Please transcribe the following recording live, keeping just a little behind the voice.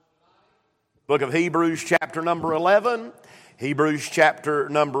Book of Hebrews chapter number 11. Hebrews chapter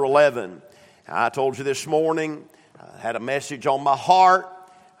number 11. I told you this morning, I had a message on my heart.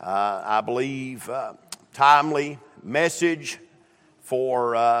 I believe timely message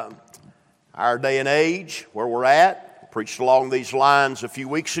for our day and age, where we're at. I preached along these lines a few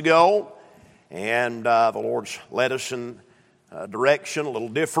weeks ago, and the Lord's led us in a direction a little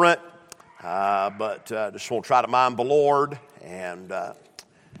different, but just want to try to mind the Lord and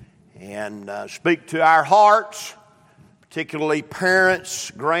speak to our hearts, particularly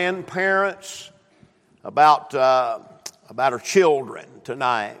parents, grandparents, about our children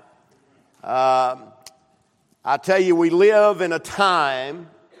tonight. I tell you, we live in a time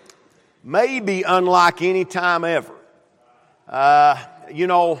maybe unlike any time ever. I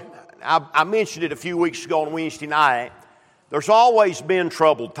mentioned it a few weeks ago on Wednesday night. There's always been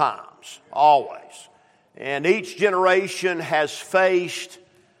troubled times, always. And each generation has faced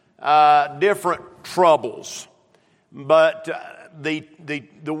different troubles. But the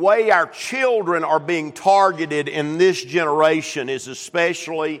way our children are being targeted in this generation is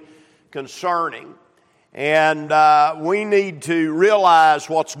especially concerning. And we need to realize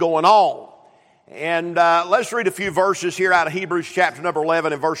what's going on. And let's read a few verses here out of Hebrews chapter number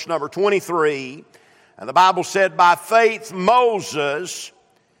 11 and verse number 23. And the Bible said, "By faith Moses,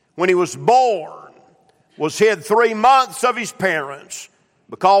 when he was born, was hid 3 months of his parents,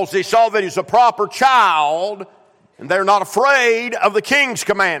 because they saw that he was a proper child, and they're not afraid of the king's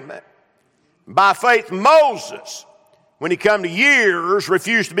commandment. By faith Moses, when he come to years,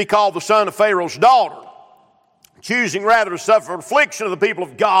 refused to be called the son of Pharaoh's daughter, choosing rather to suffer affliction of the people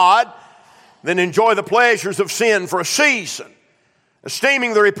of God than enjoy the pleasures of sin for a season,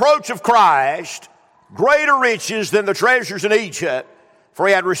 esteeming the reproach of Christ greater riches than the treasures in Egypt, for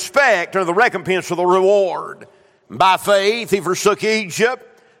he had respect unto the recompense of the reward. By faith he forsook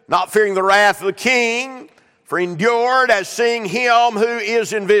Egypt, not fearing the wrath of the king, for he endured as seeing him who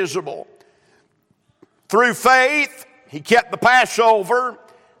is invisible. Through faith he kept the Passover,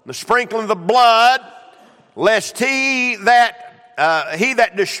 the sprinkling of the blood, lest he that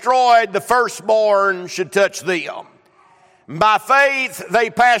destroyed the firstborn should touch them. By faith they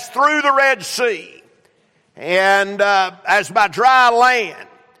passed through the Red Sea, and as by dry land,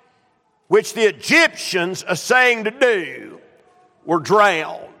 which the Egyptians, essaying to do, were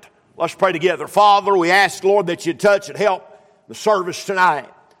drowned." Let's pray together. Father, we ask, Lord, that you touch and help the service tonight.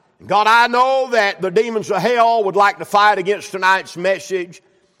 God, I know that the demons of hell would like to fight against tonight's message.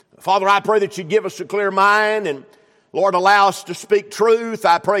 Father, I pray that you'd give us a clear mind and, Lord, allow us to speak truth.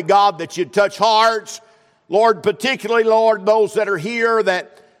 I pray, God, that you'd touch hearts. Lord, particularly, Lord, those that are here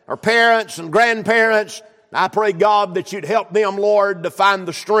that are parents and grandparents. I pray, God, that you'd help them, Lord, to find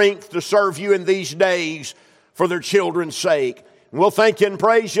the strength to serve you in these days for their children's sake. And we'll thank you and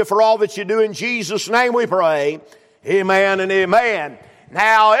praise you for all that you do. In Jesus' name we pray. Amen and amen.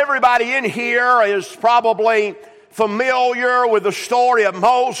 Now, everybody in here is probably familiar with the story of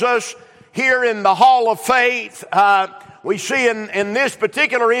Moses here in the Hall of Faith. We see in this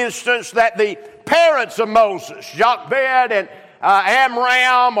particular instance that the parents of Moses, Jochebed and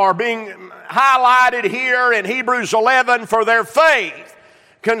Amram, are being highlighted here in Hebrews 11 for their faith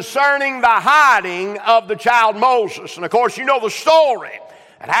concerning the hiding of the child Moses. And of course, you know the story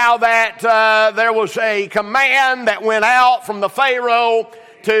and how that there was a command that went out from the Pharaoh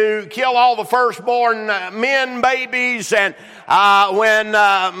to kill all the firstborn men, babies, and when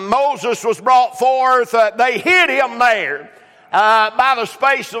Moses was brought forth, they hid him there by the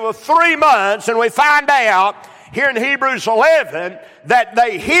space of 3 months, and we find out here in Hebrews 11 that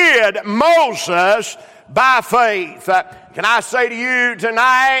they hid Moses by faith. Can I say to you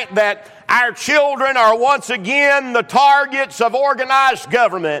tonight that our children are once again the targets of organized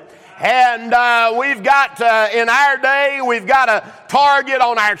government? And we've got, in our day, we've got a target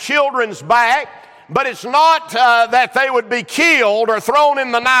on our children's back, but it's not that they would be killed or thrown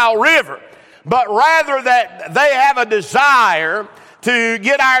in the Nile River, but rather that they have a desire to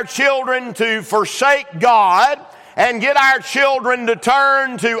get our children to forsake God and get our children to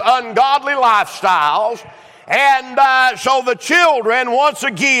turn to ungodly lifestyles. And so the children, once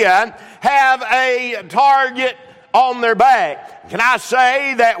again, have a target on their back. Can I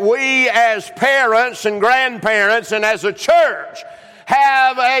say that we as parents and grandparents and as a church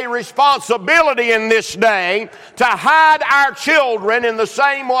have a responsibility in this day to hide our children in the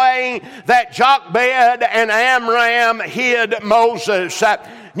same way that Jochebed and Amram hid Moses.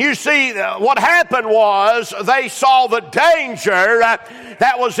 You see, what happened was they saw the danger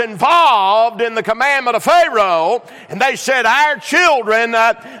that was involved in the commandment of Pharaoh, and they said, our children,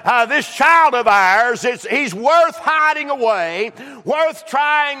 this child of ours, he's worth hiding away, worth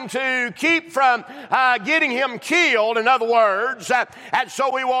trying to keep from getting him killed, in other words, and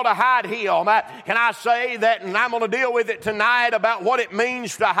so we want to hide him. Can I say that, and I'm going to deal with it tonight about what it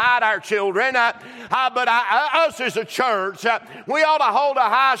means to hide our children, but us as a church, we ought to hold a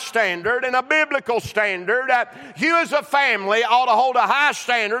high standard and a biblical standard. You as a family ought to hold a high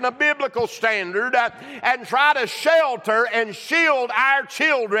standard and a biblical standard and try to shelter and shield our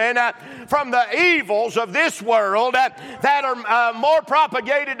children from the evils of this world that are more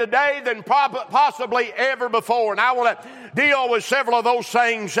propagated today than possibly ever before. And I want to deal with several of those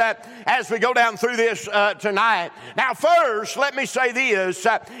things as we go down through this tonight. Now, first, let me say this.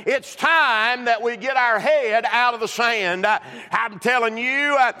 It's time that we get our head out of the sand. I'm telling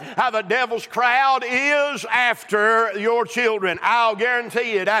you, the devil's crowd is after your children. I'll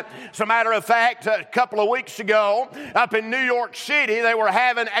guarantee it. As a matter of fact, a couple of weeks ago, up in New York City, they were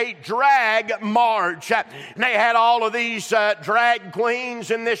having a drag march. And they had all of these drag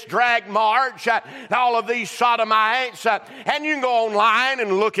queens in this drag march, all of these sodomites. And you can go online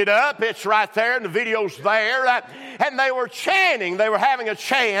and look it up. It's right there, and the video's there. And they were chanting. They were having a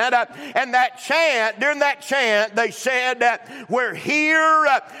chant. And that chant, during that chant, they said, we're here,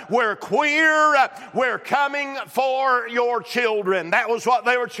 we're queer, we're coming for your children. That was what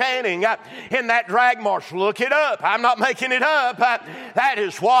they were chanting in that drag march. Look it up. I'm not making it up. That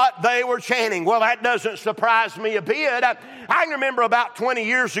is what they were chanting. Well, that doesn't surprise me a bit. I can remember about 20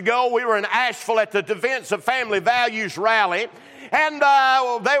 years ago, we were in Asheville at the Defense of Family Values rally. And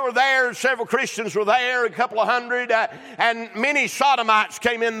they were there, several Christians were there, a couple of hundred, and many sodomites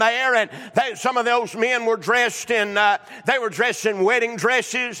came in there, and some of those men were dressed in wedding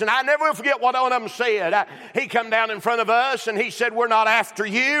dresses, and I never will forget what one of them said. He come down in front of us, and he said, we're not after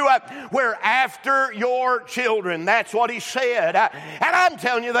you, we're after your children. That's what he said. And I'm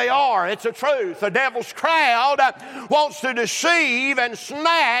telling you, they are. It's the truth. The devil's crowd wants to deceive and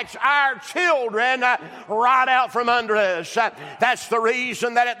snatch our children right out from under us. That's the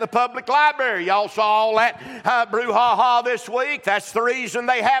reason that at the public library, y'all saw all that brouhaha this week. That's the reason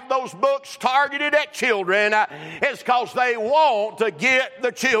they have those books targeted at children. It's because they want to get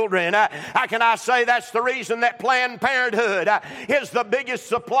the children. How can I say that's the reason that Planned Parenthood is the biggest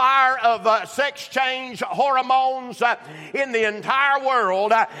supplier of sex change hormones in the entire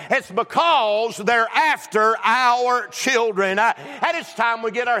world? It's because they're after our children. And it's time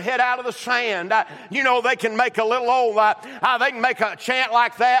we get our head out of the sand. You know, they can make a little old, they can make a chant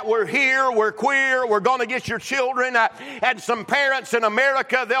like that. We're here, we're queer, we're going to get your children. And some parents in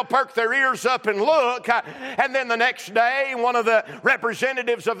America, they'll perk their ears up and look. And then the next day, one of the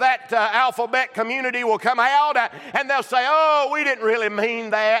representatives of that alphabet community will come out and they'll say, oh, we didn't really mean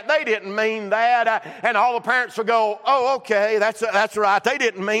that. They didn't mean that. And all the parents will go, oh, okay, that's right. They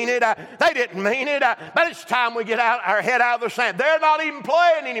didn't mean it. They didn't mean it. But it's time we get our head out of the sand. They're not even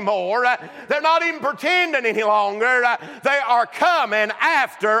playing anymore. They're not even pretending any longer. They are coming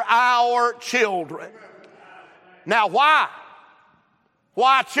after our children. Now, why?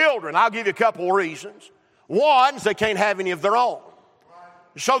 Why children? I'll give you a couple of reasons. One is they can't have any of their own.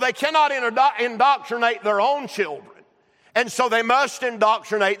 So they cannot indoctrinate their own children. And so they must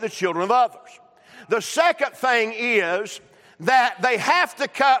indoctrinate the children of others. The second thing is that they have to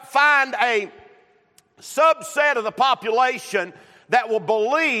find a subset of the population that will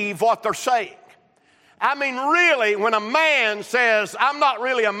believe what they're saying. I mean, really, when a man says, I'm not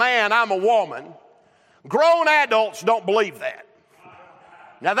really a man, I'm a woman, grown adults don't believe that.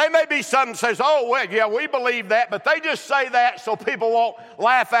 Now, there may be some that says, oh, well, yeah, we believe that, but they just say that so people won't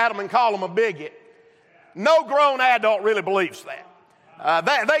laugh at them and call them a bigot. No grown adult really believes that.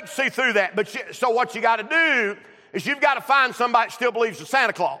 They can see through that. But so what you got to do is you've got to find somebody that still believes in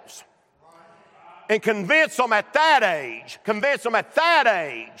Santa Claus and convince them at that age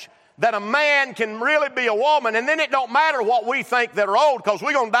that a man can really be a woman. And then it don't matter what we think that are old, because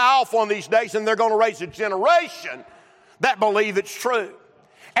we're going to die off one of these days and they're going to raise a generation that believe it's true.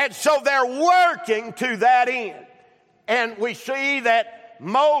 And so they're working to that end. And we see that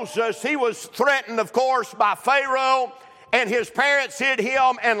Moses, he was threatened, of course, by Pharaoh, and his parents hid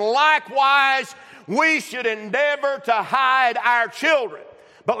him. And likewise, we should endeavor to hide our children.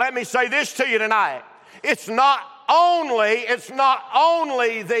 But let me say this to you tonight. It's not only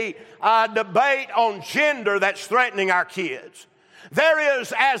the debate on gender that's threatening our kids. There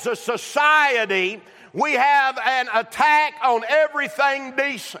is, as a society, we have an attack on everything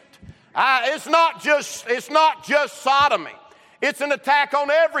decent. It's not just sodomy. It's an attack on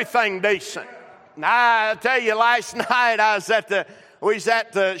everything decent. Now, I tell you, last night we was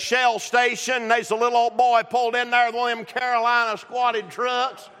at the Shell station. There's a little old boy pulled in there with one of them Carolina squatted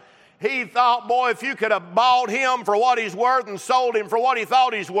trucks. He thought, boy, if you could have bought him for what he's worth and sold him for what he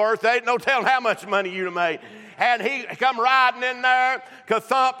thought he's worth, there ain't no telling how much money you'd have made. And he come riding in there,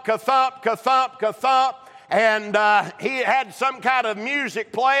 ka-thump, ka-thump, ka-thump, ka-thump. And he had some kind of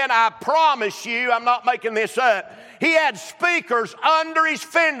music playing. I promise you, I'm not making this up. He had speakers under his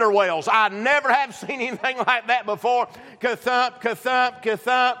fender wells. I never have seen anything like that before. Ka-thump, ka-thump,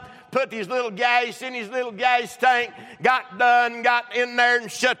 ka-thump. Put his little gas in his little gas tank, got done, got in there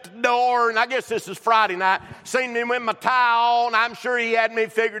and shut the door. And I guess this is Friday night. Seen him with my tie on. I'm sure he had me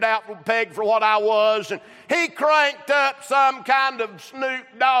figured out, pegged for what I was. And he cranked up some kind of Snoop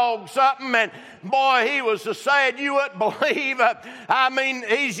Dogg something. And boy, he was so sad you wouldn't believe. I mean,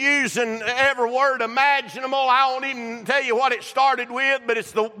 he's using every word imaginable. I won't even tell you what it started with, but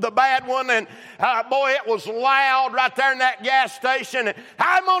it's the bad one. And boy, it was loud right there in that gas station. And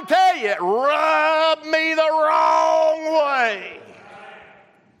I'm going to tell you, it rubbed me the wrong way.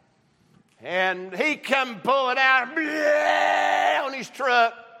 And he come pulling out on his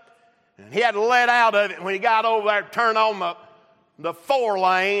truck. And he had to let out of it when he got over there to turn on the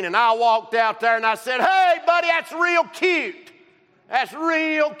 4-lane. And I walked out there and I said, hey, buddy, that's real cute. That's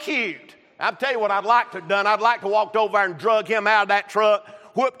real cute. I'll tell you what I'd like to have done. I'd like to walked over there and drug him out of that truck,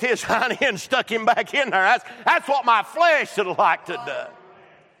 whooped his hind end, stuck him back in there. That's what my flesh would have liked to have done.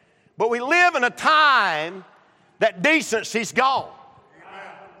 But we live in a time that decency's gone.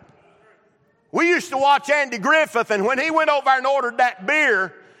 We used to watch Andy Griffith, and when he went over and ordered that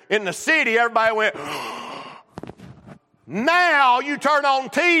beer in the city, everybody went, now you turn on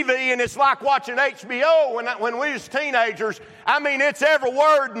TV and it's like watching HBO when we was teenagers. I mean, it's every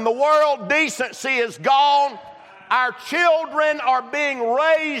word in the world. Decency is gone. Our children are being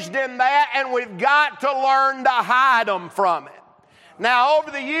raised in that, and we've got to learn to hide them from it. Now, over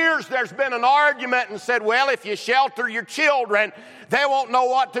the years, there's been an argument and said, well, if you shelter your children, they won't know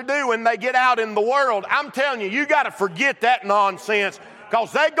what to do when they get out in the world. I'm telling you, you got to forget that nonsense,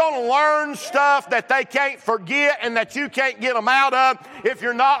 because they're going to learn stuff that they can't forget and that you can't get them out of if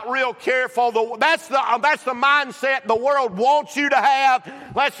you're not real careful. That's the mindset the world wants you to have.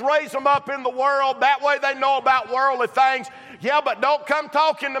 Let's raise them up in the world. That way they know about worldly things. Yeah, but don't come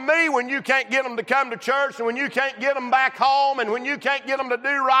talking to me when you can't get them to come to church, and when you can't get them back home, and when you can't get them to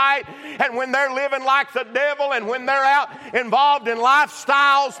do right, and when they're living like the devil, and when they're out involved in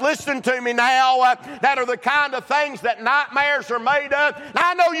lifestyles, listen to me now, that are the kind of things that nightmares are made of. Now,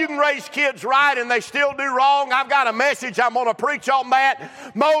 I know you can raise kids right and they still do wrong. I've got a message I'm going to preach on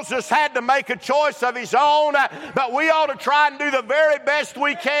that. Moses had to make a choice of his own, but we ought to try and do the very best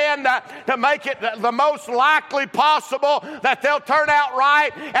we can to make it the most likely possible that they'll turn out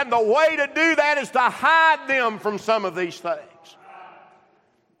right, and the way to do that is to hide them from some of these things.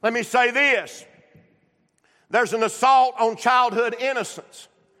 Let me say this. There's an assault on childhood innocence.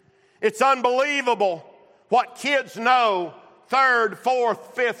 It's unbelievable what kids know 3rd,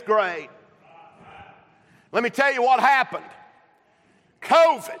 4th, 5th grade. Let me tell you what happened.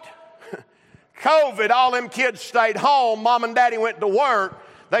 COVID, all them kids stayed home. Mom and Daddy went to work.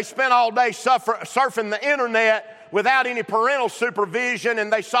 They spent all day surfing the internet without any parental supervision,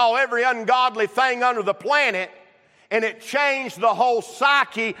 and they saw every ungodly thing under the planet, and it changed the whole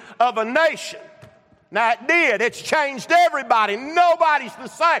psyche of a nation. Now, it did. It's changed everybody. Nobody's the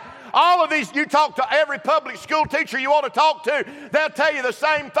same. All of these, you talk to every public school teacher you want to talk to, they'll tell you the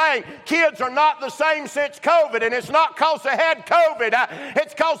same thing. Kids are not the same since COVID, and it's not because they had COVID.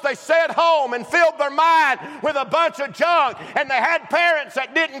 It's because they sat home and filled their mind with a bunch of junk, and they had parents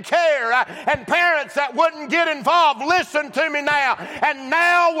that didn't care, and parents that wouldn't get involved. Listen to me now. And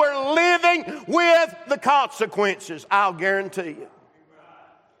now we're living with the consequences, I'll guarantee you.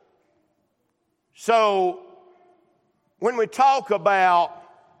 So, when we talk about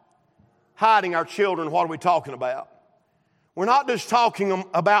hiding our children, what are we talking about? We're not just talking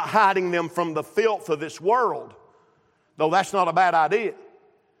about hiding them from the filth of this world, though that's not a bad idea,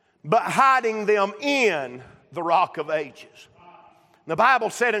 but hiding them in the Rock of Ages. The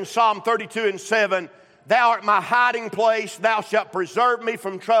Bible said in Psalm 32:7, "Thou art my hiding place, thou shalt preserve me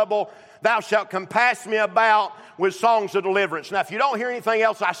from trouble, thou shalt compass me about with songs of deliverance." Now, if you don't hear anything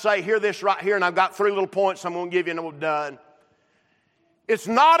else I say, hear this right here, and I've got 3 little points I'm going to give you and we're done. It's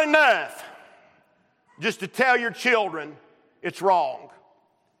not enough just to tell your children it's wrong,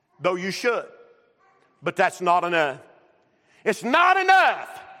 though you should, but that's not enough. It's not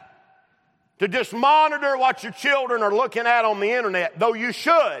enough to just monitor what your children are looking at on the internet, though you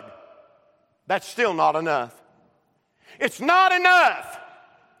should. That's still not enough. It's not enough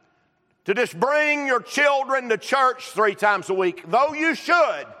to just bring your children to church 3 times a week, though you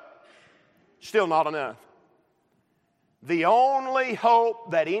should. Still not enough. The only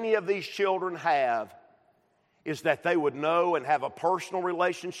hope that any of these children have is that they would know and have a personal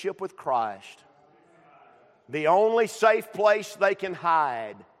relationship with Christ. The only safe place they can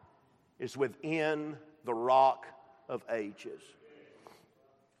hide is within the Rock of Ages.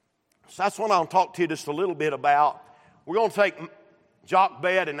 So that's what I'll talk to you just a little bit about. We're going to take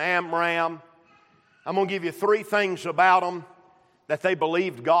Jochebed and Amram. I'm going to give you 3 things about them that they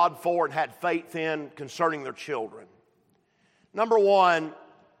believed God for and had faith in concerning their children. Number 1,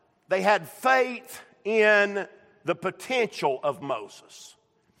 they had faith in the potential of Moses.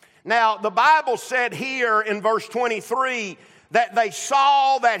 Now, the Bible said here in verse 23 that they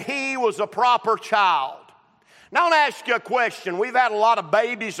saw that he was a proper child. Now, I want to ask you a question. We've had a lot of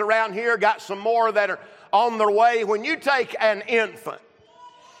babies around here, got some more that are on their way. When you take an infant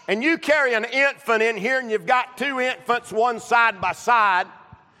and you carry an infant in here and you've got 2 infants, one side by side,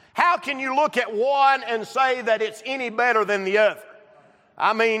 how can you look at one and say that it's any better than the other?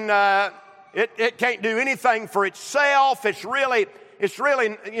 I mean, it can't do anything for itself. It's really,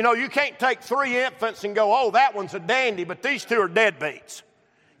 you know, you can't take 3 infants and go, oh, that one's a dandy, but these 2 are deadbeats.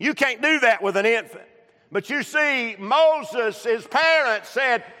 You can't do that with an infant. But you see, Moses, his parents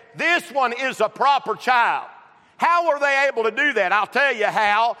said, this one is a proper child. How were they able to do that? I'll tell you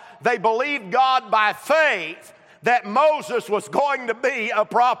how. They believed God by faith that Moses was going to be a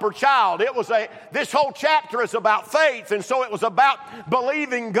proper child. This whole chapter is about faith, and so it was about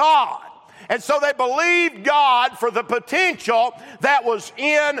believing God. And so they believed God for the potential that was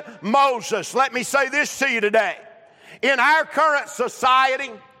in Moses. Let me say this to you today. In our current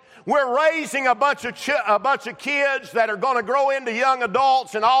society, we're raising a bunch of kids that are going to grow into young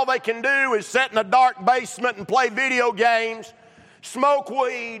adults, and all they can do is sit in a dark basement and play video games, smoke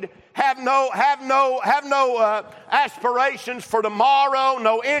weed, have no aspirations for tomorrow,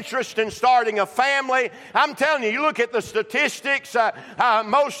 no interest in starting a family. I'm telling you, you look at the statistics,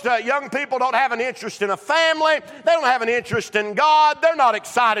 most young people don't have an interest in a family. They don't have an interest in God. They're not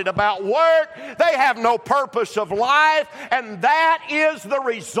excited about work. They have no purpose of life, and that is the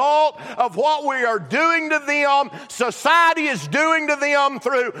result of what we are doing to them. Society is doing to them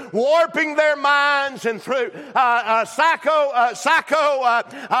through warping their minds and through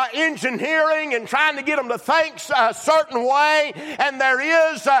engineering and trying to get them to think a certain way, and their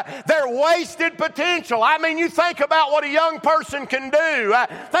wasted potential. I mean, you think about what a young person can do.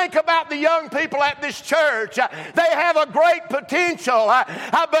 Think about the young people at this church. They have a great potential,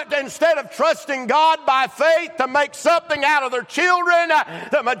 but instead of trusting God by faith to make something out of their children,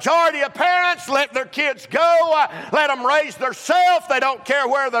 the majority of parents let their kids go, let them raise themselves. They don't care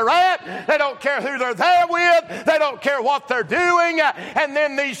where they're at. They don't care who they're there with. They don't care what they're doing. And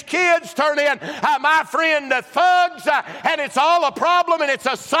then these kids turn in, my friend, thugs, and it's all a problem, and it's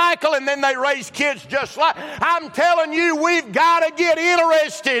a cycle, and then they raise kids just like. I'm telling you, we've got to get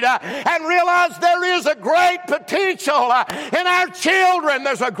interested and realize there is a great potential in our children.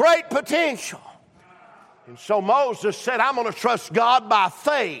 There's a great potential. And so Moses said, I'm going to trust God by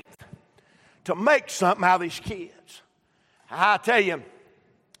faith to make something out of these kids. I tell you,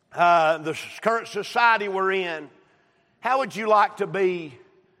 the current society we're in, how would you like to be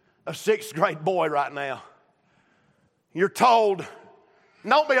a 6th grade boy right now? You're told,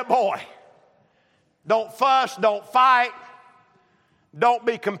 don't be a boy. Don't fuss, don't fight, don't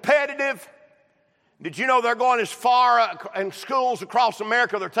be competitive. Did you know they're going as far in schools across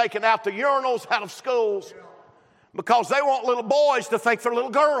America, they're taking out the urinals out of schools because they want little boys to think they're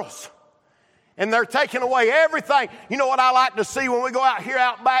little girls. And they're taking away everything. You know what I like to see when we go out here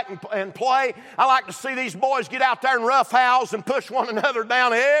out back and play? I like to see these boys get out there and roughhouse and push one another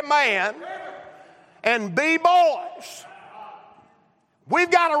down. Amen. And be boys.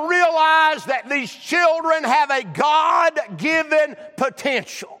 We've got to realize that these children have a God-given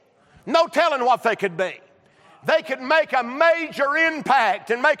potential. No telling what they could be. They could make a major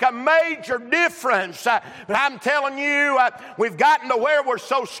impact and make a major difference. But I'm telling you, we've gotten to where we're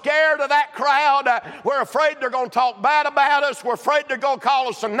so scared of that crowd. We're afraid they're going to talk bad about us. We're afraid they're going to call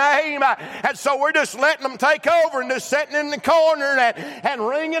us a name. And so we're just letting them take over and just sitting in the corner and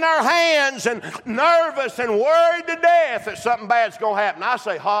wringing our hands and nervous and worried to death that something bad's going to happen. I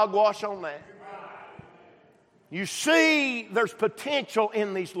say hogwash on that. You see, there's potential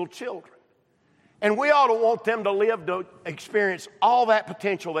in these little children. And we ought to want them to live to experience all that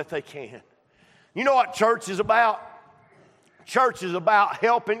potential that they can. You know what church is about? Church is about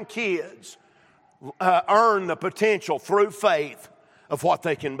helping kids earn the potential through faith of what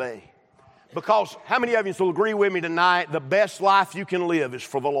they can be. Because how many of you will agree with me tonight, the best life you can live is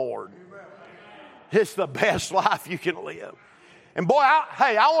for the Lord. It's the best life you can live. And boy,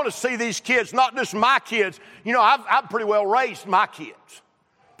 I want to see these kids, not just my kids. You know, I've pretty well raised my kids.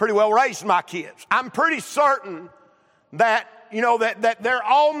 I'm pretty certain that, you know, that they're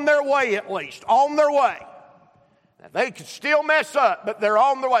on their way at least, on their way. They could still mess up, but they're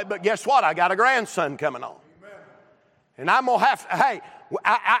on their way. But guess what? I got a grandson coming on. And I'm going to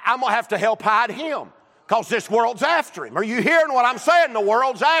have to help hide him. Because this world's after him. Are you hearing what I'm saying? The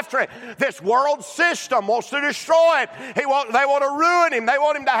world's after him. This world system wants to destroy him. They want to ruin him. They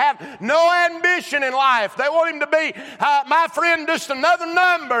want him to have no ambition in life. They want him to be, my friend, just another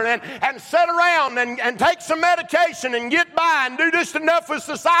number and sit around and take some medication and get by and do just enough with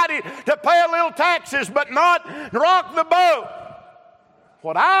society to pay a little taxes but not rock the boat.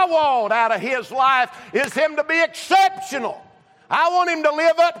 What I want out of his life is him to be exceptional. I want him to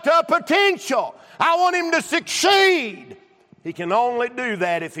live up to potential. I want him to succeed. He can only do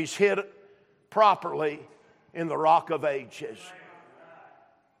that if he's hit properly in the Rock of Ages.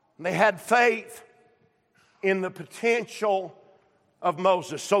 And they had faith in the potential of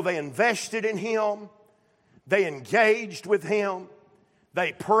Moses. So they invested in him. They engaged with him.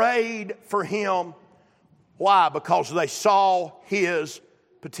 They prayed for him. Why? Because they saw his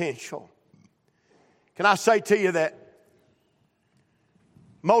potential. Can I say to you that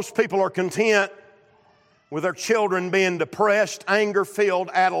most people are content with their children being depressed, anger-filled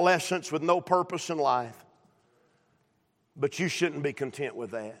adolescents with no purpose in life. But you shouldn't be content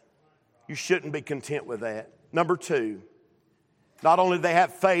with that. You shouldn't be content with that. Number two, not only did they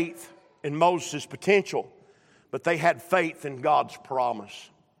have faith in Moses' potential, but they had faith in God's promise.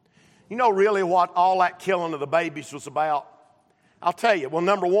 You know really what all that killing of the babies was about? I'll tell you. Well,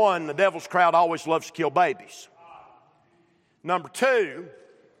 number one, the devil's crowd always loves to kill babies. Number two,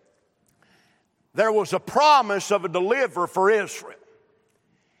 there was a promise of a deliverer for Israel.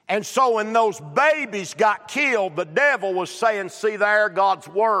 And so when those babies got killed, the devil was saying, see there, God's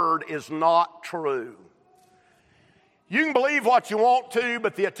word is not true. You can believe what you want to,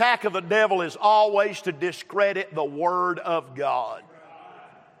 but the attack of the devil is always to discredit the word of God.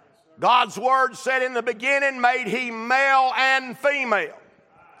 God's word said in the beginning, made he male and female.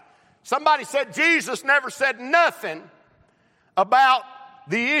 Somebody said Jesus never said nothing about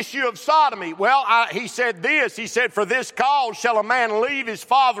the issue of sodomy. Well, he said this. He said, for this cause shall a man leave his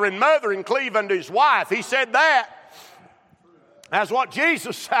father and mother and cleave unto his wife. He said that. That's what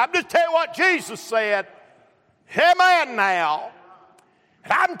Jesus said. I'm just telling you what Jesus said. Amen now.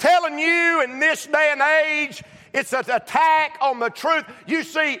 And I'm telling you in this day and age, it's an attack on the truth. You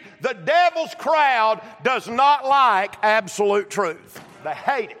see, the devil's crowd does not like absolute truth. They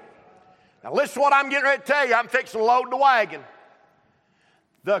hate it. Now listen to what I'm getting ready to tell you. I'm fixing to load the wagon.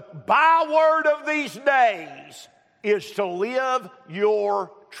 The byword of these days is to live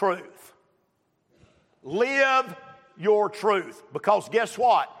your truth. Live your truth. Because guess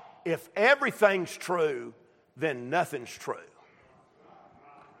what? If everything's true, then nothing's true.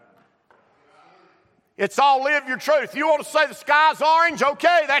 It's all live your truth. You want to say the sky's orange?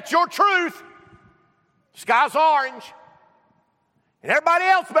 Okay, that's your truth. Sky's orange. And everybody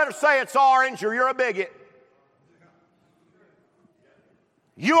else better say it's orange or you're a bigot.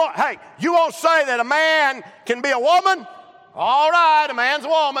 You won't say that a man can be a woman? All right, a man's a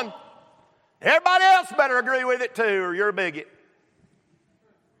woman. Everybody else better agree with it too, or you're a bigot.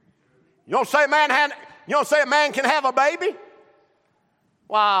 You don't say a man can have a baby?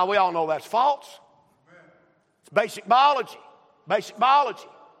 Why, we all know that's false. It's basic biology. Basic biology.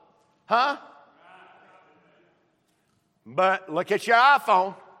 Huh? But look at your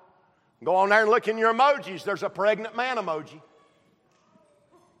iPhone. Go on there and look in your emojis. There's a pregnant man emoji.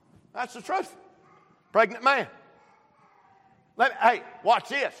 That's the truth. Pregnant man. Hey, watch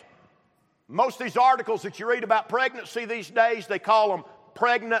this. Most of these articles that you read about pregnancy these days, they call them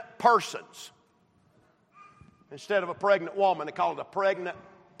pregnant persons. Instead of a pregnant woman, they call it a pregnant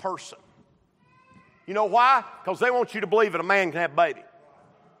person. You know why? Because they want you to believe that a man can have a baby.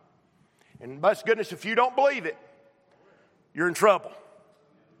 And bless goodness, if you don't believe it, you're in trouble.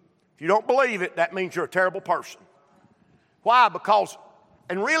 If you don't believe it, that means you're a terrible person. Why? Because,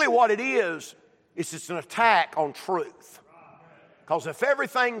 and really what it is it's an attack on truth. Because if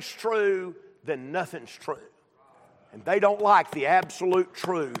everything's true, then nothing's true. And they don't like the absolute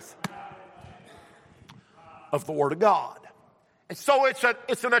truth of the Word of God. And so it's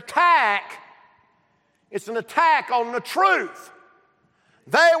an attack. It's an attack on the truth.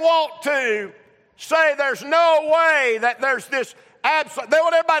 They want to say there's no way that there's this absolute. They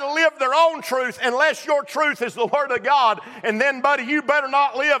want everybody to live their own truth unless your truth is the Word of God. And then, buddy, you better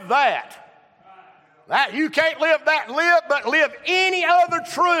not live that. That you can't live that. But live any other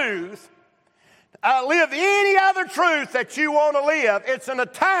truth. Live any other truth that you want to live. It's an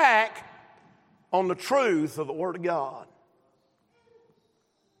attack on the truth of the Word of God.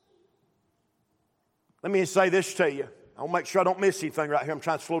 Let me say this to you. I'll make sure I don't miss anything right here. I'm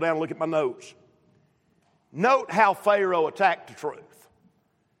trying to slow down and look at my notes. Note how Pharaoh attacked the truth.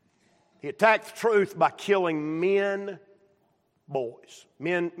 He attacked the truth by killing men, boys,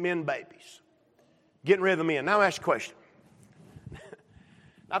 men babies. Getting rid of the men. Now I'll ask you a question.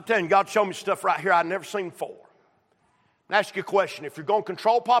 I'm telling you, God showed me stuff right here I'd never seen before. I'll ask you a question. If you're going to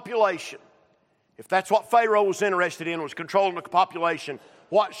control population, if that's what Pharaoh was interested in, was controlling the population,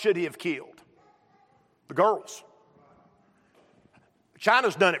 what should he have killed? The girls.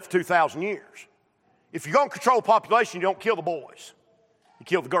 China's done it for 2,000 years. If you're going to control population, you don't kill the boys. You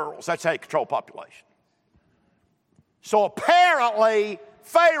kill the girls. That's how you control population. So apparently,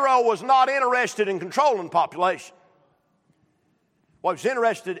 Pharaoh was not interested in controlling the population. What he was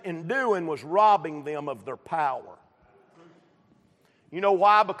interested in doing was robbing them of their power. You know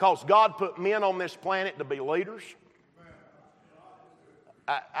why? Because God put men on this planet to be leaders.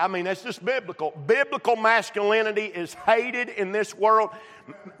 I mean, that's just biblical. Biblical masculinity is hated in this world.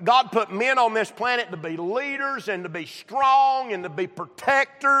 God put men on this planet to be leaders and to be strong and to be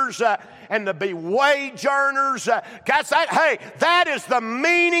protectors and to be wage earners. That is the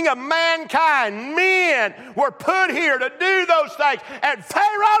meaning of mankind. Men were put here to do those things. And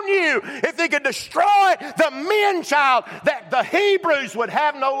Pharaoh knew if he could destroy the men child, that the Hebrews would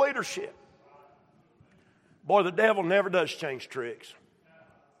have no leadership. Boy, the devil never does change tricks.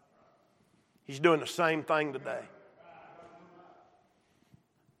 He's doing the same thing today.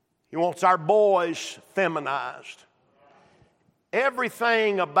 He wants our boys feminized.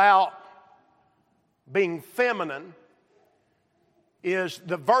 Everything about being feminine is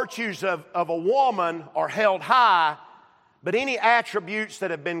the virtues of a woman are held high, but any attributes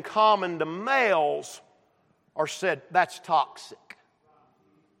that have been common to males are said that's toxic.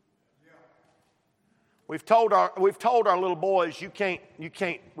 We've told our little boys you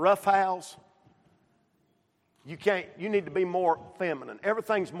can't roughhouse. You need to be more feminine.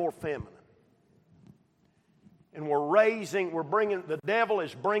 Everything's more feminine. And the devil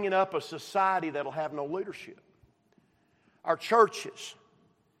is bringing up a society that'll have no leadership. Our churches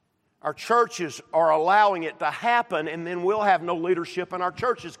are allowing it to happen, and then we'll have no leadership in our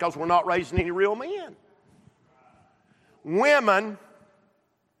churches because we're not raising any real men. Women,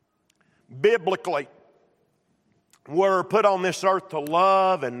 biblically, were put on this earth to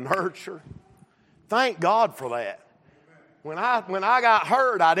love and nurture. Thank God for that. When I got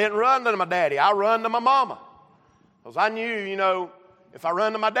hurt, I didn't run to my daddy. I run to my mama. Because I knew, if I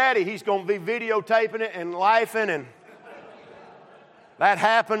run to my daddy, he's going to be videotaping it and laughing. And that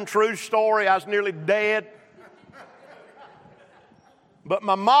happened, true story. I was nearly dead. But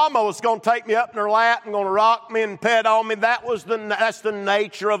my mama was going to take me up in her lap and going to rock me and pet on me. That's the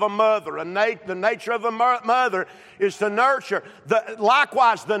nature of a mother. The nature of a mother is to nurture.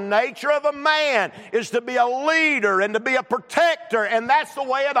 Likewise, the nature of a man is to be a leader and to be a protector. And that's the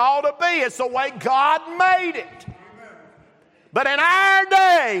way it ought to be. It's the way God made it. But in our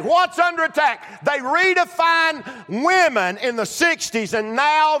day, what's under attack? They redefined women in the 60s, and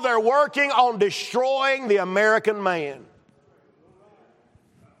now they're working on destroying the American man.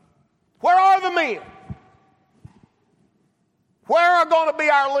 Where are the men? Where are going to be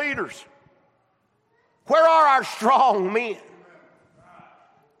our leaders? Where are our strong men?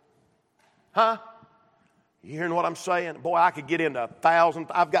 Huh? You hearing what I'm saying? Boy, I could get into 1,000.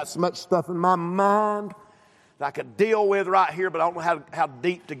 I've got so much stuff in my mind that I could deal with right here, but I don't know how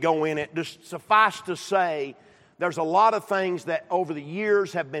deep to go in it. Just suffice to say, there's a lot of things that over the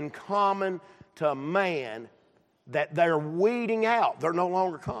years have been common to a man that they're weeding out. They're no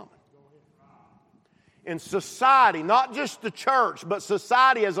longer common. In society, not just the church, but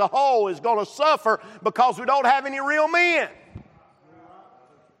society as a whole is going to suffer because we don't have any real men.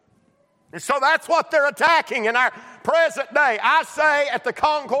 And so that's what they're attacking in our present day. I say at the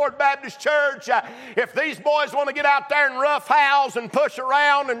Concord Baptist Church, if these boys want to get out there and roughhouse and push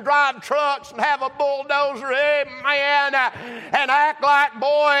around and drive trucks and have a bulldozer, amen, and act like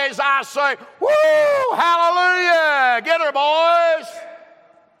boys, I say, woo, hallelujah, get her, boys.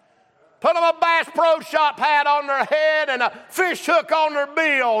 Put them a Bass Pro Shop hat on their head and a fish hook on their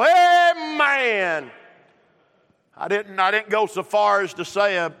bill. Amen. I didn't go so far as to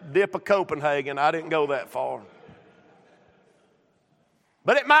say a dip of Copenhagen. I didn't go that far.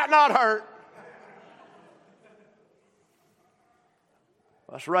 But it might not hurt.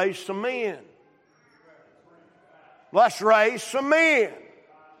 Let's raise some men. Let's raise some men.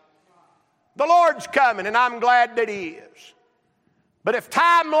 The Lord's coming, and I'm glad that He is. But if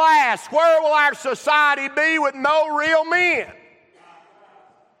time lasts, where will our society be with no real men?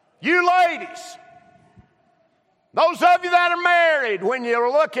 You ladies, those of you that are married, when you were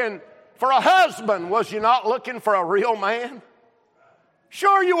looking for a husband, was you not looking for a real man?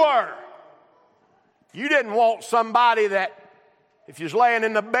 Sure you were. You didn't want somebody that, if you was laying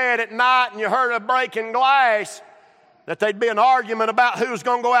in the bed at night and you heard a breaking glass, that there'd be an argument about who was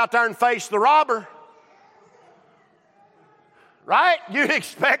going to go out there and face the robber. Right? You'd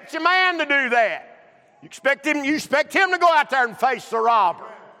expect your man to do that. You expect him to go out there and face the robber.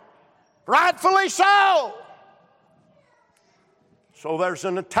 Rightfully so. So there's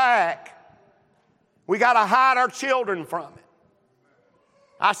an attack. We got to hide our children from it.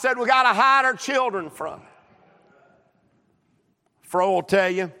 I said we got to hide our children from it. Fro will tell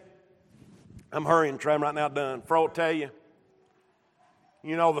you, I'm hurrying, Trey, I'm right now done. Fro will tell you,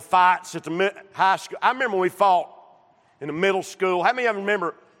 you know, the fights at the high school. I remember when we fought in the middle school. How many of you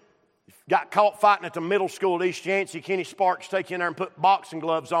remember got caught fighting at the middle school at East Yancey? Kenny Sparks take you in there and put boxing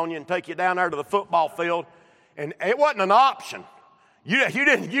gloves on you and take you down there to the football field. And it wasn't an option. You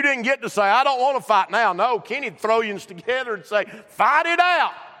didn't get to say, I don't want to fight now. No, Kenny'd throw you together and say, fight it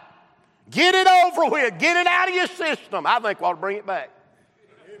out. Get it over with. Get it out of your system. I think we ought to bring it back.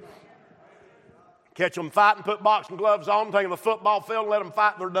 Catch them fighting, put boxing gloves on them, take them to the football field, and let them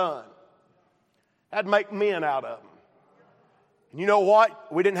fight, they're done. That'd make men out of them. And you know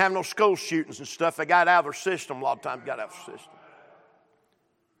what? We didn't have no school shootings and stuff. They got out of their system. A lot of times got out of their system.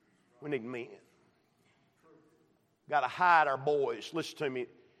 We need men. Got to hide our boys. Listen to me,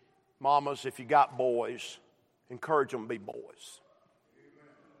 mamas, if you got boys, encourage them to be boys.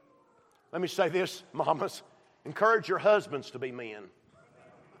 Let me say this, mamas, encourage your husbands to be men.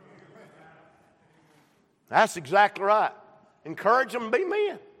 That's exactly right. Encourage them to be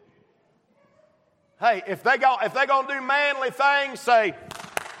men. Hey, if they're going to do manly things, say,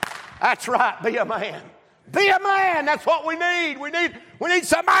 that's right, be a man. Be a man. That's what we need. We need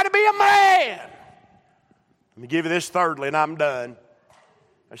somebody to be a man. Let me give you this thirdly, and I'm done.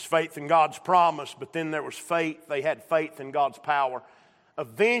 There's faith in God's promise, but then there was faith. They had faith in God's power.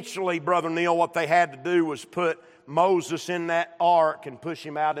 Eventually, Brother Neil, what they had to do was put Moses in that ark and push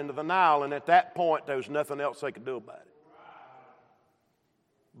him out into the Nile. And at that point, there was nothing else they could do about it.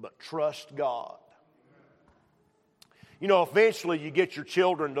 But trust God. You know, eventually you get your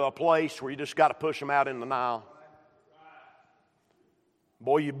children to a place where you just got to push them out in the Nile.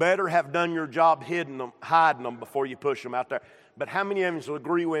 Boy, you better have done your job hiding them before you push them out there. But how many of you will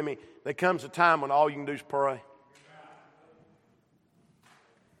agree with me? There comes a time when all you can do is pray.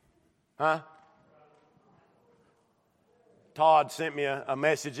 Huh? Todd sent me a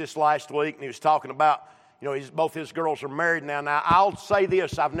message this last week, and he was talking about, you know, both his girls are married now. Now, I'll say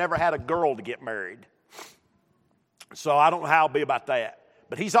this, I've never had a girl to get married. So I don't know how I'll be about that.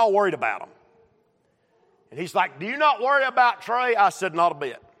 But he's all worried about them. And he's like, do you not worry about Trey? I said, not a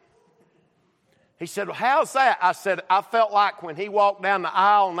bit. He said, well, how's that? I said, I felt like when he walked down the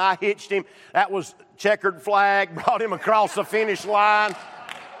aisle and I hitched him, that was checkered flag, brought him across the finish line.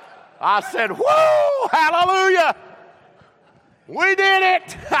 I said, whoo, hallelujah. We did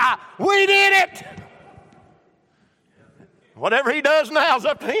it. We did it. Whatever he does now is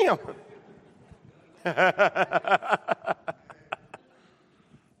up to him.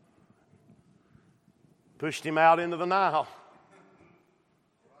 Pushed him out into the Nile.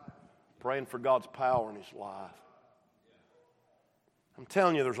 Praying for God's power in his life. I'm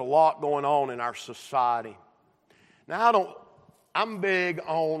telling you, there's a lot going on in our society. Now, I'm big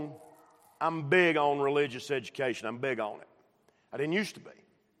on religious education. I'm big on it. I didn't used to be.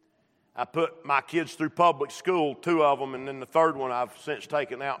 I put my kids through public school, 2 of them, and then the third one I've since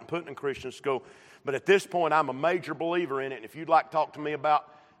taken out and put in Christian school. But at this point, I'm a major believer in it. And if you'd like to talk to me about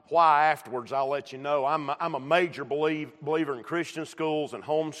why afterwards, I'll let you know. I'm a major believer in Christian schools and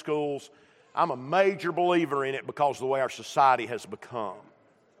home schools. I'm a major believer in it because of the way our society has become.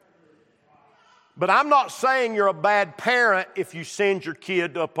 But I'm not saying you're a bad parent if you send your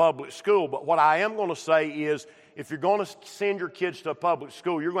kid to a public school. But what I am going to say is, if you're going to send your kids to a public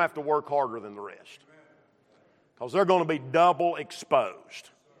school, you're going to have to work harder than the rest. Because they're going to be double exposed.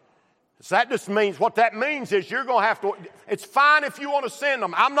 So that just means, what that means is you're going to have to, it's fine if you want to send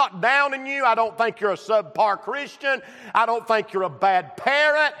them. I'm not downing you. I don't think you're a subpar Christian. I don't think you're a bad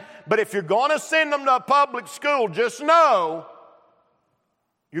parent. But if you're going to send them to a public school, just know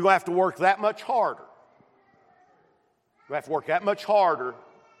you're going to have to work that much harder. You have to work that much harder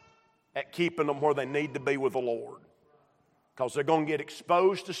at keeping them where they need to be with the Lord. Because they're going to get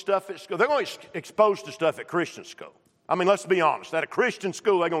exposed to stuff at school. They're going to get exposed to stuff at Christian school. I mean, let's be honest. At a Christian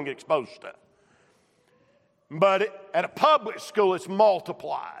school, they're going to get exposed to stuff. But at a public school, it's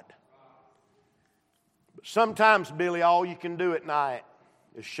multiplied. But sometimes, Billy, all you can do at night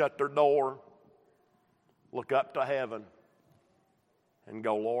is shut their door, look up to heaven, and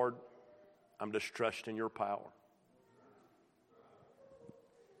go, Lord, I'm just trusting your power.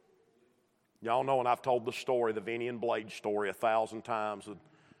 Y'all know, and I've told the story, the Vinny and Blade story 1,000 times with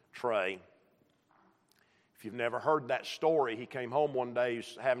Trey. If you've never heard that story, he came home one day, he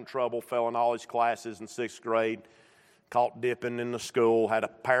was having trouble, fell in all his classes in 6th grade, caught dipping in the school, had a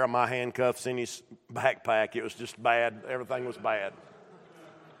pair of my handcuffs in his backpack. It was just bad. Everything was bad.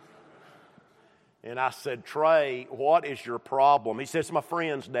 And I said, Trey, what is your problem? He said, it's my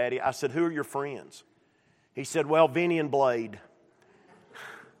friends, Daddy. I said, who are your friends? He said, well, Vinny and Blade.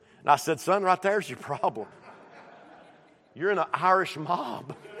 And I said, son, right there's your problem. You're in an Irish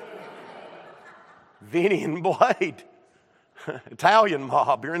mob. Vinny and Blade. Italian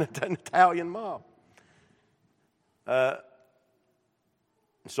mob. You're in an Italian mob.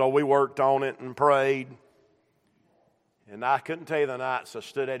 So we worked on it and prayed. And I couldn't tell you the nights I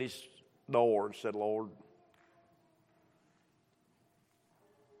stood at his door and said, Lord,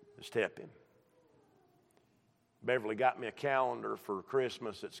 just help him. Beverly got me a calendar for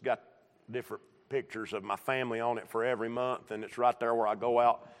Christmas. It's got different pictures of my family on it for every month, and it's right there where I go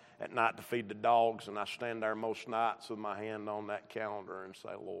out at night to feed the dogs, and I stand there most nights with my hand on that calendar and say,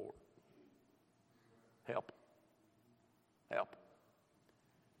 Lord, help him. Help him.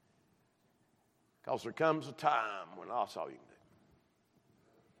 Because there comes a time when that's all you can do.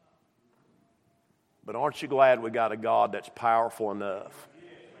 But aren't you glad we got a God that's powerful enough?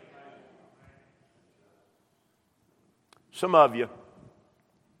 Some of you,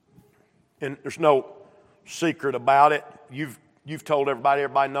 and there's no secret about it, you've told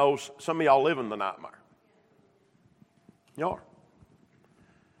everybody knows, some of y'all live in the nightmare. You are.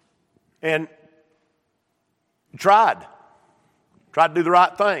 And tried to do the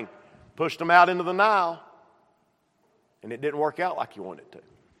right thing. Pushed them out into the Nile, and it didn't work out like you wanted it to.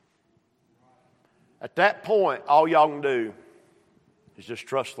 At that point, all y'all can do is just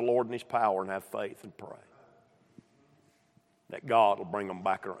trust the Lord and His power and have faith and pray that God will bring them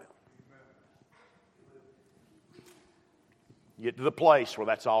back around. You get to the place where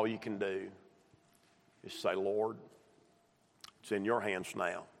that's all you can do is say, Lord, it's in your hands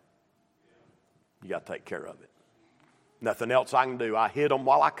now. You got to take care of it. Nothing else I can do. I hid them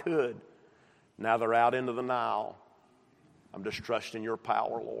while I could. Now they're out into the Nile. I'm just trusting your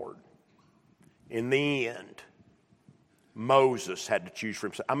power, Lord. In the end, Moses had to choose for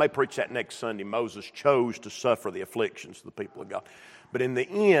himself. I may preach that next Sunday. Moses chose to suffer the afflictions of the people of God. But in the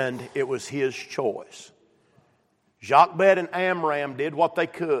end, it was his choice. Jochebed and Amram did what they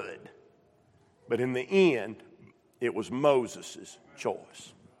could. But in the end, it was Moses'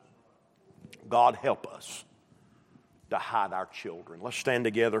 choice. God help us to hide our children. Let's stand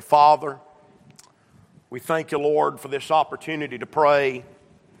together. Father, we thank you, Lord, for this opportunity to pray.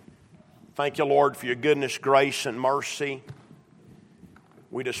 Thank you, Lord, for your goodness, grace, and mercy.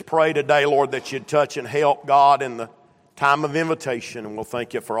 We just pray today, Lord, that you'd touch and help, God, in the time of invitation. And we'll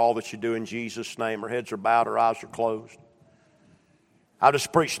thank you for all that you do in Jesus' name. Our heads are bowed, our eyes are closed. I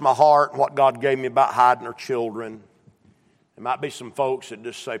just preached my heart and what God gave me about hiding our children. There might be some folks that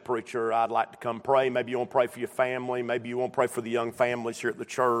just say, preacher, I'd like to come pray. Maybe you want to pray for your family. Maybe you want to pray for the young families here at the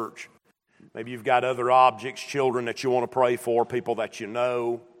church. Maybe you've got other objects, children that you want to pray for, people that you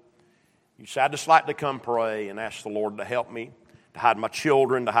know. You say, I'd just like to come pray and ask the Lord to help me, to hide my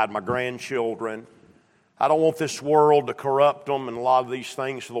children, to hide my grandchildren. I don't want this world to corrupt them and a lot of these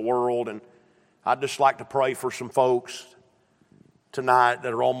things of the world. And I'd just like to pray for some folks tonight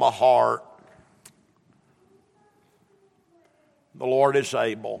that are on my heart. The Lord is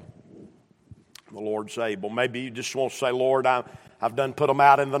able. The Lord's able. Maybe you just want to say, Lord, I've done put them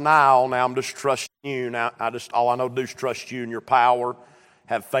out in the Nile. Now I'm just trusting you. Now all I know to do is trust you and your power.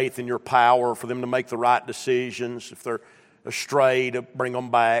 Have faith in your power for them to make the right decisions. If they're astray, to bring them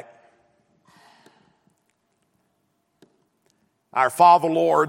back. Our Father, Lord,